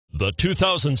The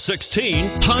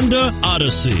 2016 Honda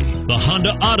Odyssey. The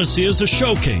Honda Odyssey is a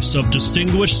showcase of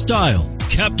distinguished style,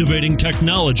 captivating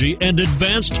technology, and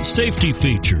advanced safety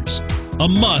features. A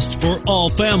must for all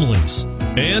families.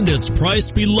 And it's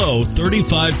priced below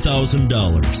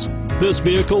 $35,000. This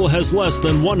vehicle has less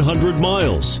than 100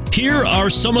 miles. Here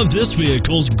are some of this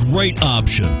vehicle's great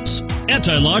options: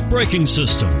 anti-lock braking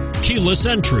system, keyless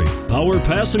entry, power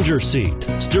passenger seat,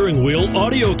 steering wheel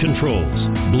audio controls,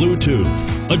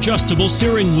 Bluetooth, adjustable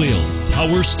steering wheel,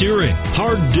 power steering,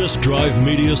 hard disk drive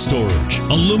media storage,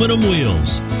 aluminum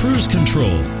wheels, cruise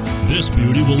control. This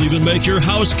beauty will even make your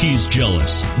house keys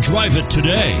jealous. Drive it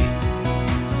today.